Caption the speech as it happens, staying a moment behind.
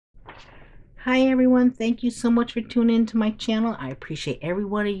Hi everyone, thank you so much for tuning into my channel. I appreciate every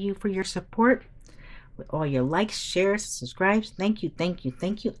one of you for your support with all your likes, shares, subscribes. Thank you, thank you,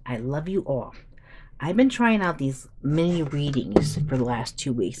 thank you. I love you all. I've been trying out these mini readings for the last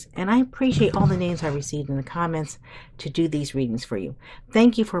 2 weeks, and I appreciate all the names I received in the comments to do these readings for you.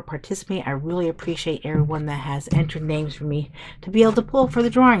 Thank you for participating. I really appreciate everyone that has entered names for me to be able to pull for the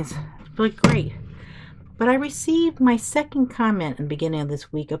drawings. It's really great. But I received my second comment in the beginning of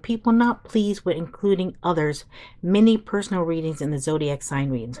this week of people not pleased with including others' mini personal readings in the zodiac sign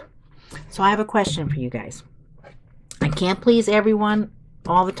readings. So I have a question for you guys. I can't please everyone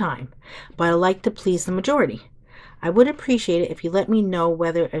all the time, but I like to please the majority. I would appreciate it if you let me know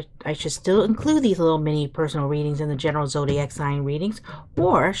whether I should still include these little mini personal readings in the general zodiac sign readings,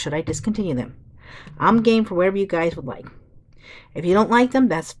 or should I discontinue them? I'm game for whatever you guys would like. If you don't like them,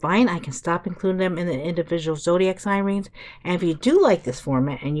 that's fine. I can stop including them in the individual zodiac sign readings. And if you do like this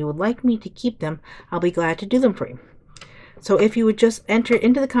format and you would like me to keep them, I'll be glad to do them for you. So if you would just enter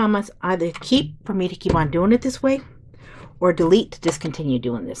into the comments, either keep for me to keep on doing it this way, or delete to discontinue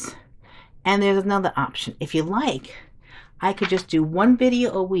doing this. And there's another option. If you like, I could just do one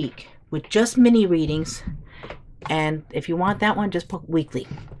video a week with just mini readings. And if you want that one, just put weekly.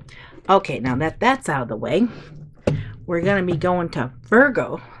 Okay, now that that's out of the way, we're going to be going to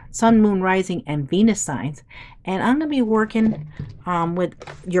Virgo, Sun, Moon, Rising, and Venus signs. And I'm going to be working with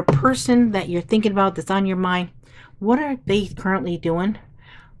your person that you're thinking about that's on your mind. What are they currently doing?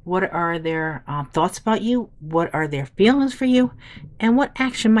 What are their thoughts about you? What are their feelings for you? And what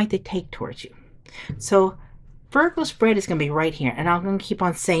action might they take towards you? So Virgo spread is going to be right here, and I'm going to keep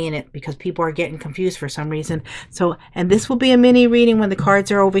on saying it because people are getting confused for some reason. So, and this will be a mini reading when the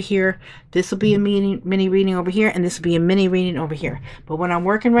cards are over here. This will be a mini reading over here, and this will be a mini reading over here. But when I'm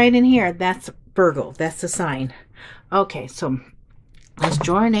working right in here, that's Virgo. That's the sign. Okay, so let's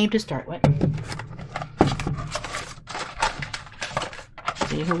draw a name to start with.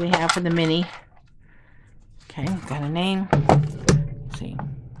 See who we have for the mini. Okay, got a name. Let's see.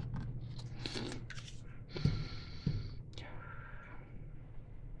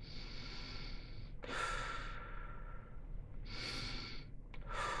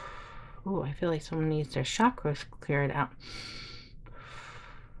 Oh, I feel like someone needs their chakras cleared out.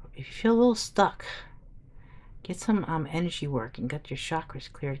 If you feel a little stuck, get some energy work and get your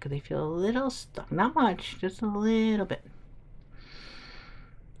chakras cleared because they feel a little stuck. Not much, just a little bit.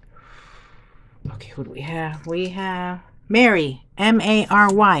 Okay, who do we have? We have Mary.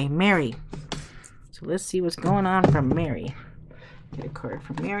 M-A-R-Y. Mary. So let's see what's going on from Mary. Get a card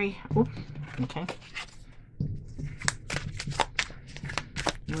from Mary. Ooh, okay.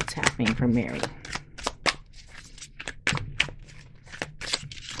 What's happening for Mary?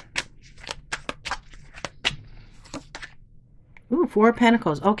 Ooh, Four of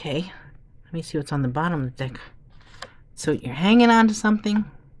Pentacles. Okay. Let me see what's on the bottom of the deck. So you're hanging on to something.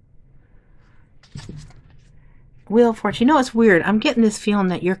 Wheel of Fortune. You know, it's weird. I'm getting this feeling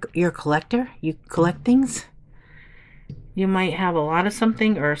that you're a collector. You collect things. You might have a lot of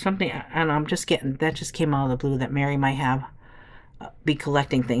something or something. And I'm just getting, that just came out of the blue that Mary might have. Be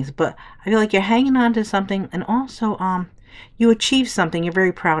collecting things, but I feel like you're hanging on to something, and also you achieve something, you're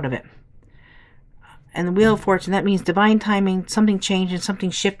very proud of it. And the Wheel of Fortune, that means divine timing, something changing,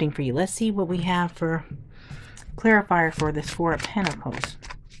 something shifting for you. Let's see what we have for clarifier for this Four of Pentacles.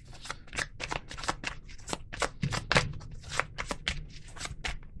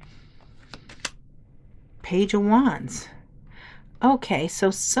 Page of Wands. Okay,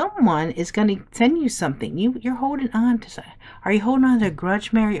 so someone is going to send you something. You're holding on to something. Are you holding on to a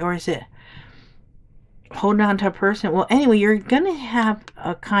grudge, Mary, or is it holding on to a person? Well, anyway, you're going to have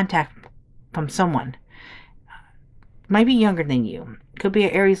a contact from someone. Might be younger than you. Could be an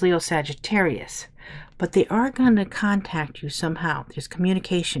Aries, Leo, Sagittarius. But they are going to contact you somehow. There's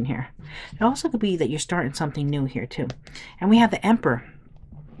communication here. It also could be that you're starting something new here, too. And we have the Emperor.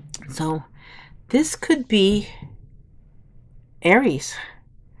 So this could be Aries.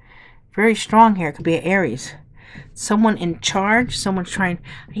 Very strong here. It could be an Aries. Someone in charge. Someone's trying.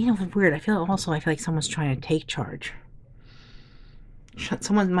 You know, it's weird. I feel like someone's trying to take charge.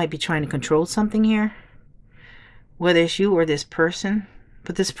 Someone might be trying to control something here. Whether it's you or this person.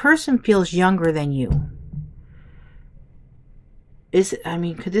 But this person feels younger than you. I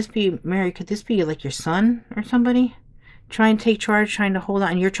mean, could this be, Mary, could this be like your son or somebody? Trying to take charge, trying to hold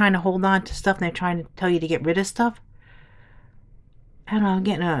on. And you're trying to hold on to stuff and they're trying to tell you to get rid of stuff. I don't know, I'm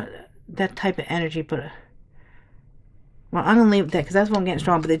getting that type of energy, but well, I'm going to leave that because that's what I'm getting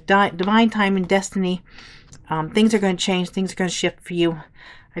strong. But the divine time and destiny, things are going to change. Things are going to shift for you.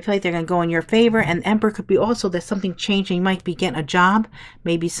 I feel like they're going to go in your favor. And Emperor could be also that something changing. You might be getting a job,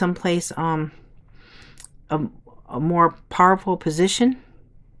 maybe someplace, a more powerful position.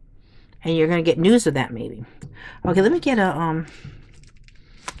 And you're going to get news of that maybe. Okay, let me get a,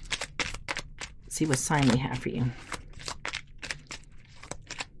 see what sign we have for you.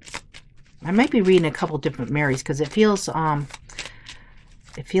 I might be reading a couple different Marys because it feels like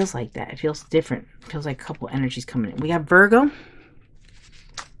that. It feels different. It feels like a couple energies coming in. We have Virgo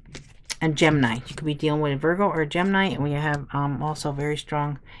and Gemini. You could be dealing with a Virgo or a Gemini, and we have also very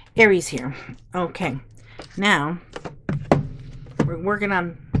strong Aries here. Okay, now we're working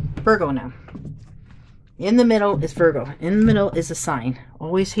on Virgo now. In the middle is Virgo. In the middle is a sign.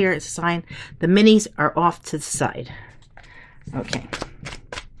 Always here is a sign. The minis are off to the side. Okay.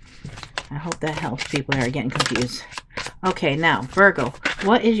 I hope that helps people that are getting confused. Okay, now, Virgo.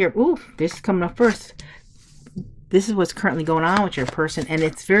 What is your... Ooh, this is coming up first. This is what's currently going on with your person. And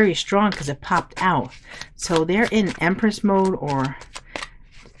it's very strong because it popped out. So they're in Empress mode, or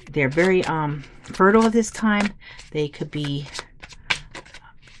they're very fertile at this time. They could be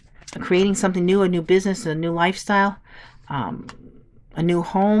creating something new, a new business, a new lifestyle, a new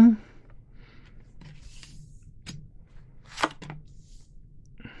home.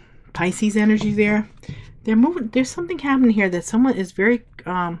 Pisces energy there. They're moving. There's something happening here that someone is very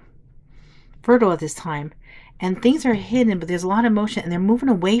fertile at this time. And things are hidden, but there's a lot of emotion, and they're moving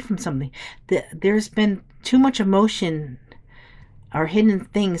away from something. There's been too much emotion or hidden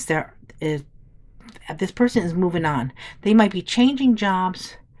things that this person is moving on. They might be changing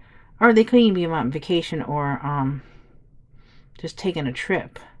jobs, or they could even be on vacation, or just taking a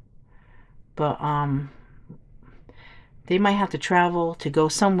trip. But they might have to travel to go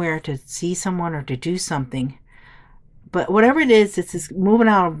somewhere to see someone or to do something. But whatever it is, it's just moving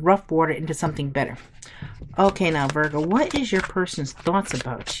out of rough water into something better. Okay, now Virgo, what is your person's thoughts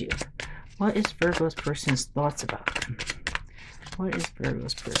about you? What is Virgo's person's thoughts about them? What is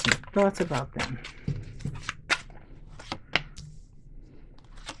Virgo's person's thoughts about them?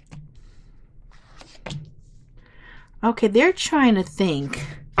 Okay, they're trying to think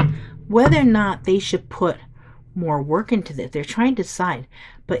whether or not they should put more work into this. They're trying to decide.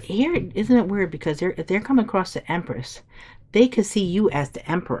 But here, isn't it weird? Because if they're coming across the Empress, they could see you as the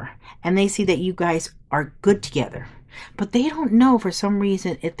Emperor. And they see that you guys are good together. But they don't know for some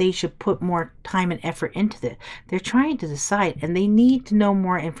reason if they should put more time and effort into this. They're trying to decide. And they need to know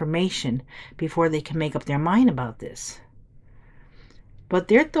more information before they can make up their mind about this. But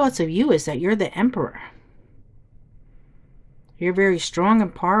their thoughts of you is that you're the Emperor. You're very strong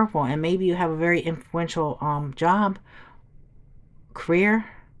and powerful, and maybe you have a very influential job, career.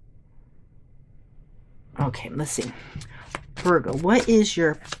 Okay, let's see. Virgo, what is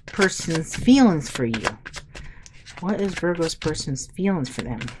your person's feelings for you? What is Virgo's person's feelings for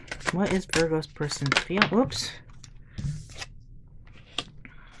them? What is Virgo's person's feel? Whoops.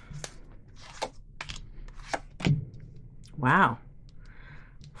 Wow.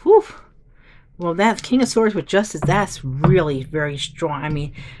 Whew. Well, that King of Swords with Justice, that's really very strong. I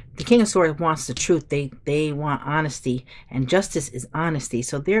mean, the King of Swords wants the truth. They want honesty, and justice is honesty.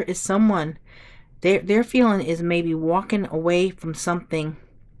 So there is someone, their feeling is maybe walking away from something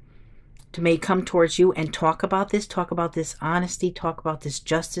to may come towards you and talk about this honesty, talk about this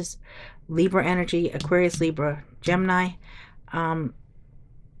justice. Libra energy, Aquarius, Libra, Gemini,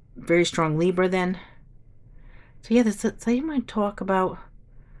 very strong Libra then. So yeah, so you might talk about,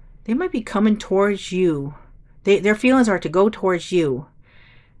 they might be coming towards you. Their feelings are to go towards you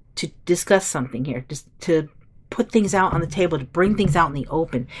to discuss something here, just to put things out on the table, to bring things out in the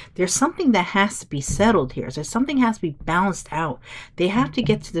open. There's something that has to be settled here. So something has to be balanced out. They have to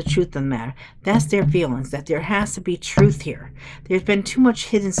get to the truth of the matter. That's their feelings, that there has to be truth here. There's been too much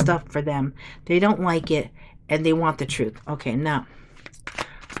hidden stuff for them. They don't like it, and they want the truth. Okay, now,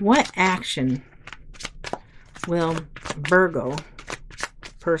 what action will Virgo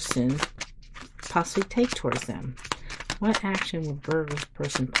person possibly take towards them? What action will Virgo's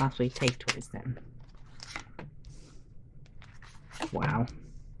person possibly take towards them? Wow.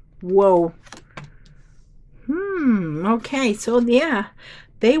 Whoa. Okay, so yeah,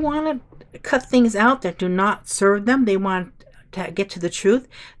 they want to cut things out that do not serve them. They want to get to the truth.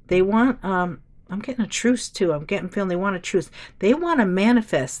 They want, I'm getting a truce too. I'm feeling they want a truce. They want to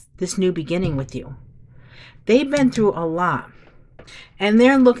manifest this new beginning with you. They've been through a lot. And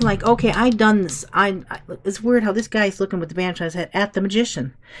they're looking like, okay, I done this. It's weird how this guy's looking with the band on his head at the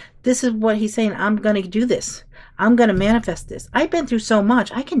Magician. This is what he's saying. I'm going to do this. I'm going to manifest this. I've been through so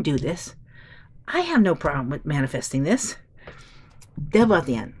much. I can do this. I have no problem with manifesting this. Devil at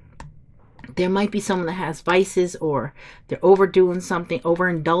the end. There might be someone that has vices, or they're overdoing something,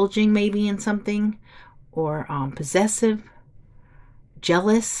 overindulging maybe in something, or possessive,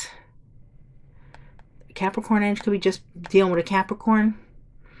 jealous. Capricorn energy could be just dealing with a Capricorn.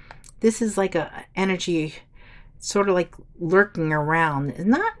 This is like a energy sort of like lurking around.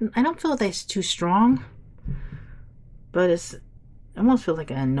 Not, I don't feel that it's too strong, but it's almost feels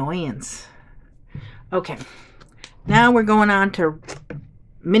like an annoyance. Okay, now we're going on to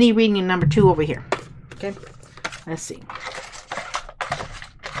mini reading number 2 over here. Okay, let's see.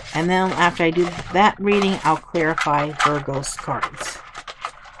 And then after I do that reading, I'll clarify Virgo's cards.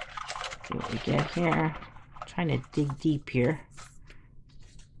 See what we get here. I'm trying to dig deep here.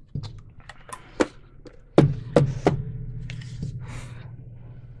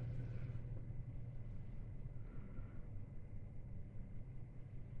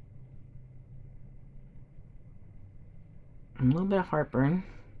 A little bit of heartburn.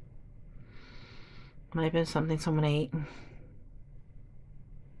 Might have been something someone ate. A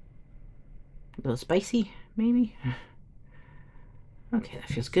little spicy, maybe. Okay, that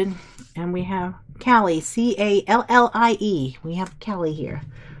feels good. And we have Callie, C-A-L-L-I-E. We have Callie here.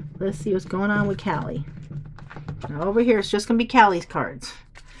 Let's see what's going on with Callie. Now over here, it's just going to be Callie's cards.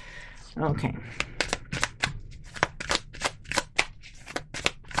 Okay.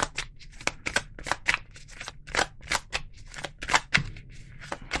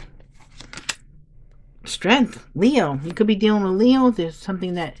 Strength, Leo. You could be dealing with Leo. There's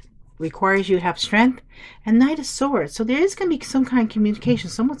something that requires you to have strength. And Knight of Swords. So there is going to be some kind of communication.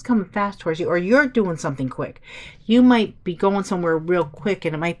 Someone's coming fast towards you, or you're doing something quick. You might be going somewhere real quick,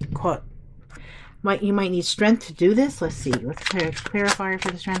 and it might be caught. You might need strength to do this. Let's see. Let's clarifier for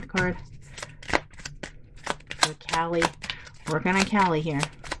the strength card. For Callie. Working on Callie here.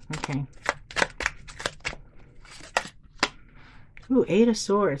 Okay. Ooh, 8 of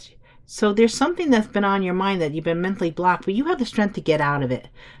Swords. So there's something that's been on your mind that you've been mentally blocked, but you have the strength to get out of it.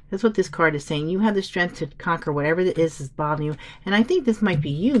 That's what this card is saying. You have the strength to conquer whatever it is that's bothering you. And I think this might be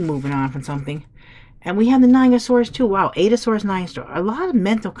you moving on from something. And we have the 9 of Swords too. Wow, 8 of Swords, 9 of Swords. A lot of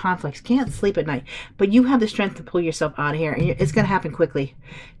mental conflicts. Can't sleep at night. But you have the strength to pull yourself out of here. And it's going to happen quickly.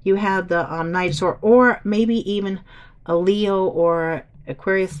 You have the Knight of Swords. Or maybe even a Leo or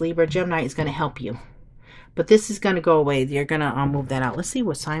Aquarius, Libra, Gemini is going to help you. But this is going to go away. You're going to move that out. Let's see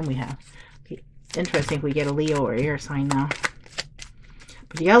what sign we have. Interesting if we get a Leo or air sign now.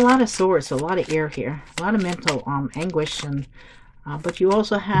 But you got a lot of swords, so a lot of air here. A lot of mental anguish. And but you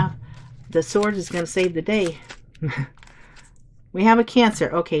also have the swords is going to save the day. We have a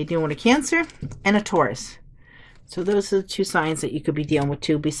Cancer. Okay, dealing with a Cancer and a Taurus. So those are the 2 signs that you could be dealing with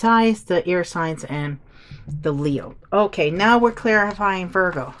too, besides the air signs and the Leo. Okay, now we're clarifying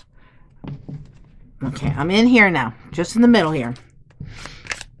Virgo. Okay, I'm in here now, just in the middle here.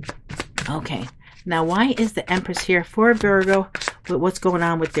 Okay, now why is the Empress here for Virgo with what's going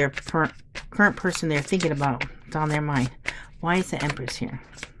on with their current person they're thinking about? It's on their mind. Why is the Empress here?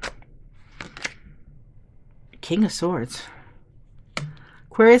 King of Swords.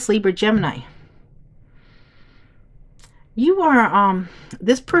 Aquarius, Libra, Gemini. You are,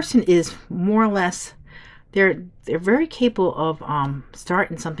 this person is more or less, they're very capable of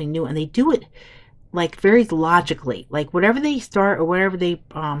starting something new, and they do it like very logically. Like whatever they start or whatever they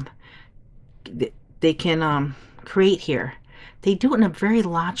can create here, they do it in a very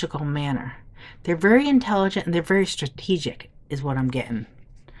logical manner. They're very intelligent and they're very strategic is what I'm getting.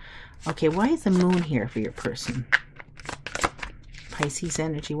 Okay, why is the Moon here for your person? Pisces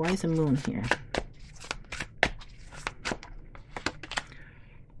energy. Why is the Moon here?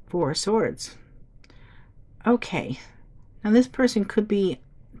 4 of Swords. Okay, now this person could be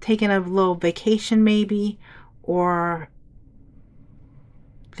taking a little vacation maybe, or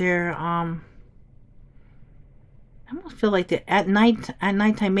they're I almost feel like that at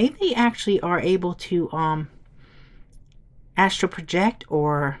nighttime maybe they actually are able to astral project,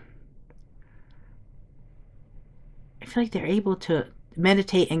 or I feel like they're able to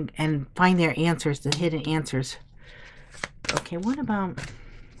meditate and find their answers, the hidden answers. Okay, what about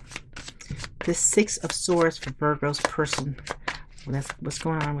the 6 of Swords for Virgo's person? Well, that's what's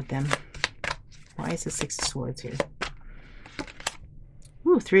going on with them. Why is the 6 of Swords here?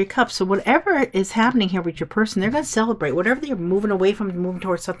 Ooh, 3 of Cups. So whatever is happening here with your person, they're going to celebrate. Whatever they're moving away from, moving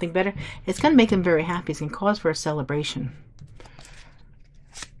towards something better, it's going to make them very happy. It's going to cause for a celebration.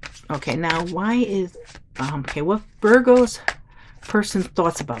 Okay, now why is... okay, what Virgo's person's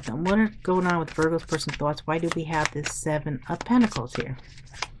thoughts about them? What are going on with Virgo's person's thoughts? Why do we have this 7 of Pentacles here?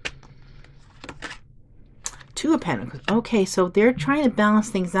 2 of Pentacles. Okay, so they're trying to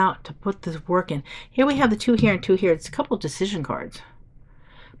balance things out to put this work in. Here we have the 2 here and 2 here. It's a couple of decision cards.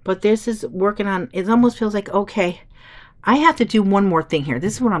 But this is working on, it almost feels like, okay, I have to do one more thing here.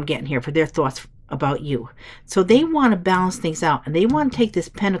 This is what I'm getting here for their thoughts about you. So they want to balance things out, and they want to take this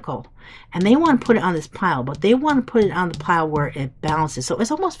pentacle and they want to put it on this pile, but they want to put it on the pile where it balances. So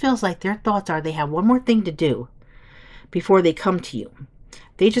it almost feels like their thoughts are they have one more thing to do before they come to you.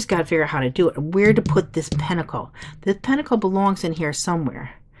 They just got to figure out how to do it and where to put this pentacle. The pentacle belongs in here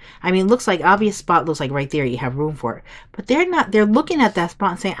somewhere. I mean, it looks like obvious spot, looks like right there you have room for it. But they're not, they're looking at that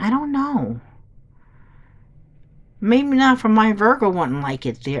spot and saying, I don't know. Maybe not from my Virgo wouldn't like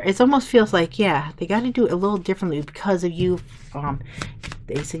it there. It almost feels like, yeah, they got to do it a little differently because of you.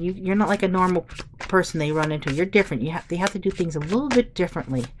 They said you're not like a normal person they run into. You're different. They have to do things a little bit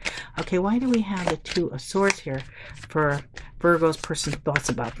differently. Okay, why do we have the Two of Swords here for Virgo's person's thoughts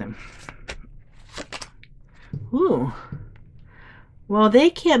about them? Ooh. Well,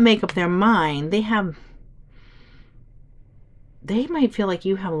 they can't make up their mind. They might feel like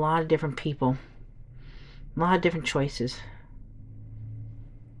you have a lot of different people. A lot of different choices.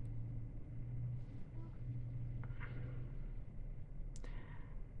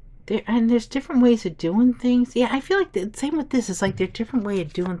 And there's different ways of doing things. Yeah, I feel like the same with this. It's like there's different way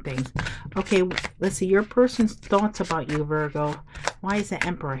of doing things. Okay, let's see. Your person's thoughts about you, Virgo. Why is the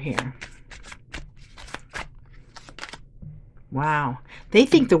Emperor here? Wow. They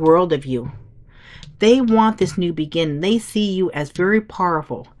think the world of you. They want this new beginning. They see you as very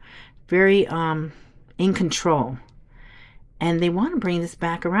powerful. Very, in control, and they want to bring this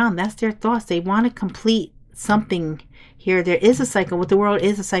back around. That's their thoughts. They want to complete something here. There is a cycle. With the world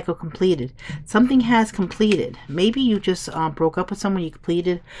is a cycle completed. Something has completed. Maybe you just broke up with someone. You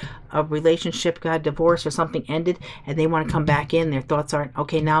completed a relationship, got divorced, or something ended, and they want to come back in. Their thoughts are,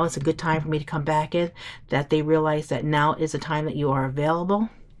 okay, now is a good time for me to come back in. That they realize that now is the time that you are available.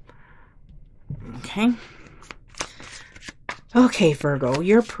 Okay, Virgo,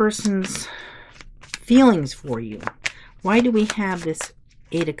 your person's feelings for you. Why do we have this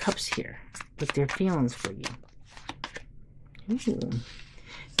Eight of Cups here with their feelings for you? Ooh.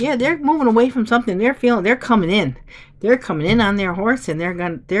 Yeah, they're moving away from something. They're coming in. They're coming in on their horse, and they're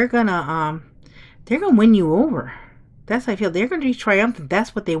gonna win you over. That's how I feel. They're gonna be triumphant.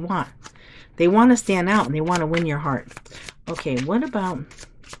 That's what they want. They want to stand out and they want to win your heart. Okay, what about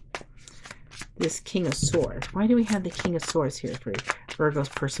this King of Swords? Why do we have the King of Swords here for Virgo's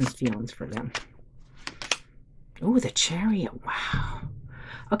person's feelings for them? Oh, the Chariot. Wow.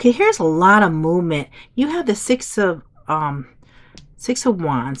 Okay, here's a lot of movement. You have the Six of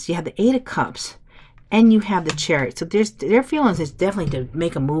Wands. You have the Eight of Cups, and you have the Chariot. So their feelings is definitely to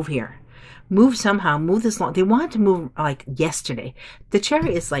make a move here. Move somehow. Move this long. They want to move like yesterday. The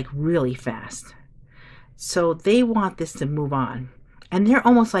Chariot is like really fast. So they want this to move on. And they're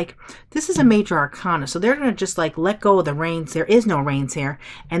almost like, this is a major arcana. So they're going to just like let go of the reins. There is no reins here.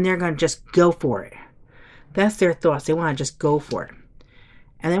 And they're going to just go for it. That's their thoughts. They want to just go for it.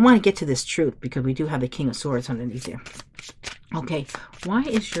 And they want to get to this truth because we do have the King of Swords underneath here. Okay, why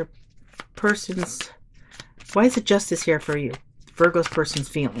is your person's, why is the Justice here for you? Virgo's person's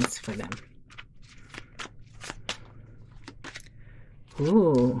feelings for them.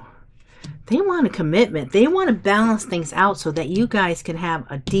 Ooh. They want a commitment. They want to balance things out so that you guys can have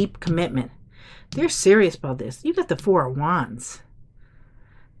a deep commitment. They're serious about this. You got the Four of Wands.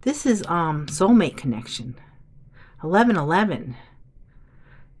 This is soulmate connection. 1111.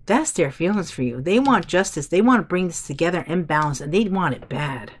 That's their feelings for you. They want justice. They want to bring this together in balance, and they want it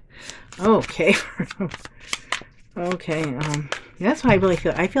bad. Okay. Okay. That's how I really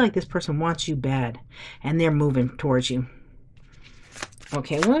feel. I feel like this person wants you bad, and they're moving towards you.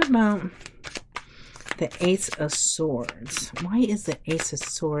 Okay, what about the Ace of Swords? Why is the Ace of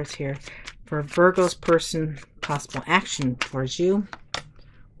Swords here for Virgo's person? Possible action towards you.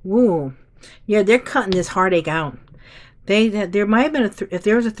 Woo. Yeah, they're cutting this heartache out. There might have been if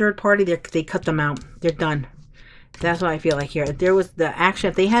there was a third party, they cut them out. They're done. That's what I feel like here. If there was the action,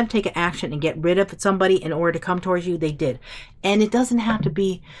 if they had to take an action and get rid of somebody in order to come towards you, they did. And it doesn't have to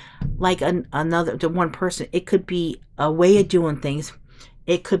be like another one person. It could be a way of doing things.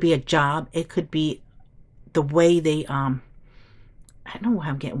 It could be a job. It could be the way they I don't know what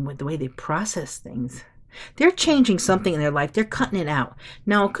I'm getting with the way they process things. They're changing something in their life. They're cutting it out.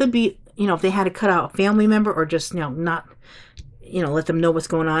 Now, it could be, if they had to cut out a family member or just, not, let them know what's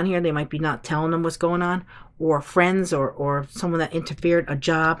going on here. They might be not telling them what's going on, or friends or someone that interfered, a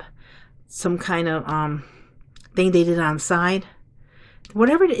job, some kind of thing they did on the side.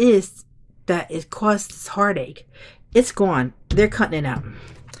 Whatever it is that it caused this heartache, it's gone. They're cutting it out.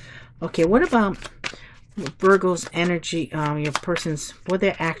 Okay, what about Virgo's energy, your person's, what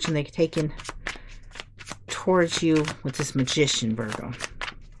their action they've taken towards you with this Magician, Virgo?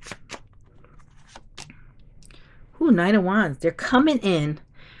 Ooh, Knight of Wands. They're coming in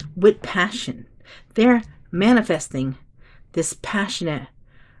with passion. They're manifesting this passionate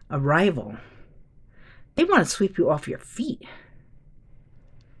arrival. They want to sweep you off your feet.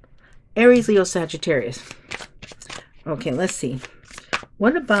 Aries, Leo, Sagittarius. Okay, let's see.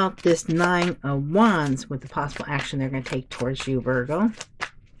 What about this Nine of Wands with the possible action they're going to take towards you, Virgo?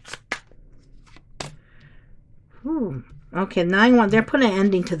 Ooh. Okay, 9 of Wands. They're putting an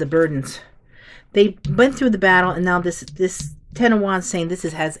ending to the burdens. They went through the battle, and now this 10 of Wands saying this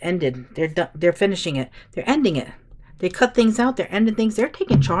has ended. They're done. They're finishing it. They're ending it. They cut things out. They're ending things. They're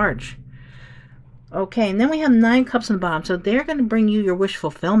taking charge. Okay, and then we have 9 cups on the bottom. So they're going to bring you your wish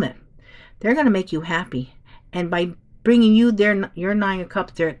fulfillment. They're going to make you happy. And by bringing you your 9 of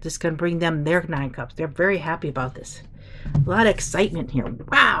cups, they're just going to bring them their 9 cups. They're very happy about this. A lot of excitement here.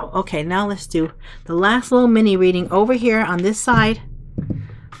 Wow. Okay, now let's do the last little mini reading over here on this side.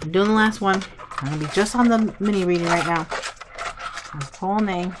 I'm doing the last one. I'm going to be just on the mini reading right now. Full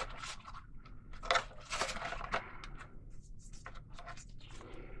name.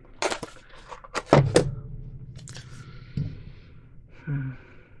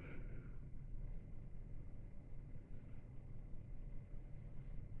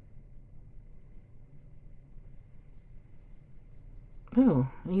 Oh,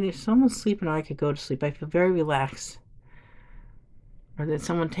 either someone's sleeping or I could go to sleep. I feel very relaxed. Or did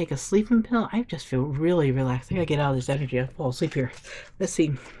someone take a sleeping pill? I just feel really relaxed. I gotta get out of this energy. I'll fall asleep here. Let's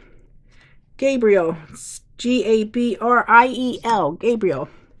see. Gabriel. Gabriel. Gabriel.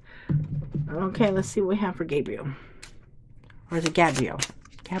 Okay, let's see what we have for Gabriel. Or is it Gabriel?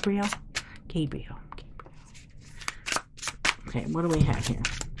 Gabriel? Gabriel. Okay, what do we have here?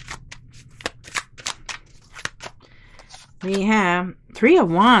 We have 3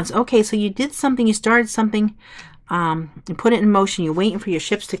 of Wands. Okay, so you did something. You started something. You put it in motion. You're waiting for your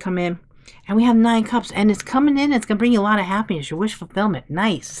ships to come in. And we have 9 cups. And it's coming in. It's going to bring you a lot of happiness. Your wish fulfillment.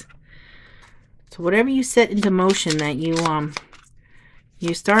 Nice. So whatever you set into motion that you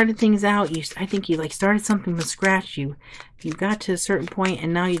started things out. I think you started something from scratch. You got to a certain point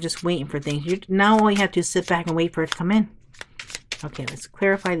and now you're just waiting for things. Now all you have to do is sit back and wait for it to come in. Okay, let's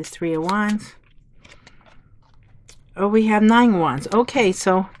clarify this 3 of Wands. Oh, we have 9 of Wands. Okay,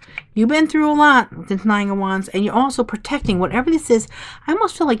 so you've been through a lot with this 9 of Wands, and you're also protecting whatever this is. I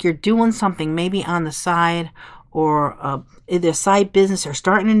almost feel like you're doing something maybe on the side, or either a side business, or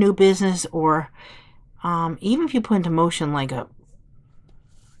starting a new business, or even if you put into motion like a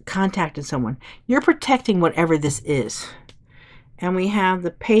contacting someone, you're protecting whatever this is. And we have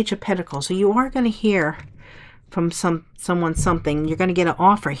the Page of Pentacles. So you are going to hear from someone something. You're going to get an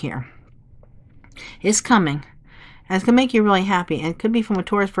offer here. It's coming. And it's going to make you really happy. And it could be from a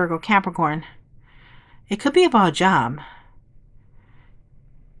Taurus, Virgo, Capricorn. It could be about a job.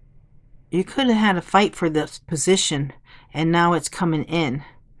 You could have had a fight for this position. And now it's coming in.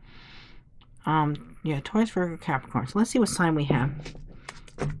 Yeah, Taurus, Virgo, Capricorn. So let's see what sign we have.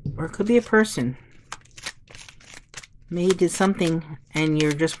 Or it could be a person. Maybe you did something and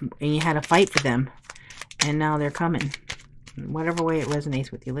you had a fight for them. And now they're coming. Whatever way it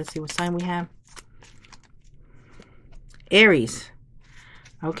resonates with you. Let's see what sign we have. Aries.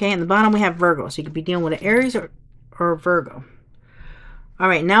 Okay, and the bottom we have Virgo. So you could be dealing with an Aries or Virgo.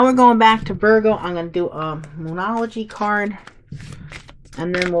 Alright, now we're going back to Virgo. I'm going to do a Moonology card.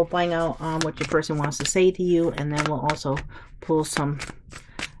 And then we'll find out what your person wants to say to you. And then we'll also pull some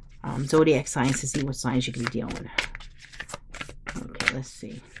zodiac signs to see what signs you could be dealing with. Okay, let's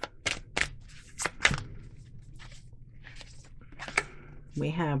see. We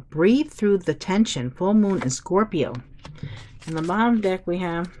have Breathe Through the Tension. Full Moon in Scorpio. In the bottom deck, we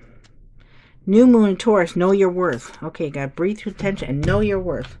have New Moon in Taurus. Know your worth. Okay, got to breathe through tension and know your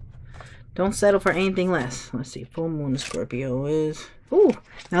worth. Don't settle for anything less. Let's see. Full Moon in Scorpio is... Ooh,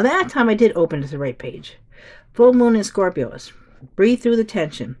 now that time I did open to the right page. Full Moon in Scorpio is breathe through the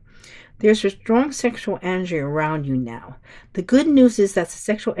tension. There's a strong sexual energy around you now. The good news is that the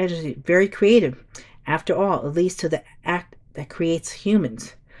sexual energy is very creative. After all, it leads to the act that creates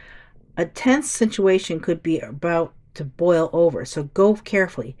humans. A tense situation could be about to boil over, so go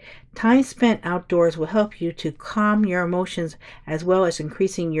carefully. Time spent outdoors will help you to calm your emotions as well as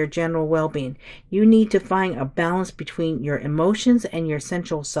increasing your general well-being. You need to find a balance between your emotions and your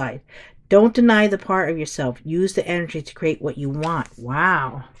sensual side. Don't deny the part of yourself. Use the energy to create what you want.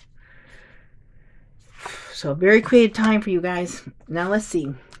 Wow. So very creative time for you guys. Now let's see.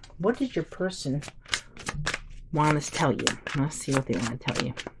 What did your person want to tell you? Let's see what they want to tell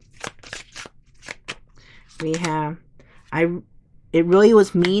you. We have, it really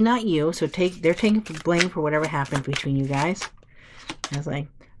was me, not you. So they're taking blame for whatever happened between you guys. I was like,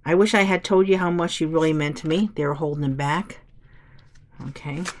 I wish I had told you how much you really meant to me. They were holding them back.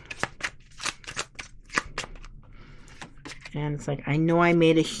 Okay. And it's like, I know I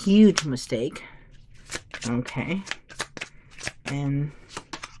made a huge mistake. Okay. And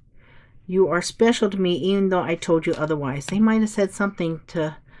you are special to me, even though I told you otherwise. They might have said something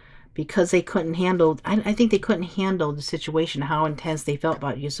to, because they couldn't handle, I think they couldn't handle the situation, how intense they felt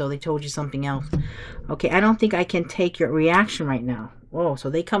about you, so they told you something else. Okay, I don't think I can take your reaction right now. Oh, so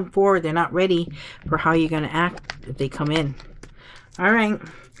they come forward. They're not ready for how you're going to act if they come in. All right.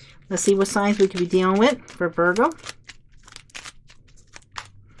 Let's see what signs we could be dealing with for Virgo.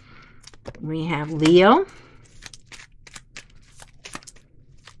 We have Leo.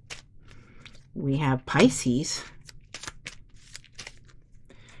 We have Pisces.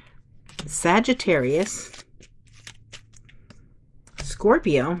 Sagittarius.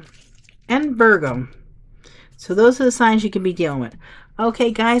 Scorpio. And Virgo. So those are the signs you can be dealing with.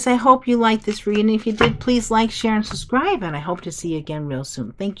 Okay, guys, I hope you liked this reading. If you did, please like, share, and subscribe. And I hope to see you again real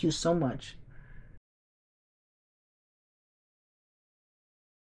soon. Thank you so much.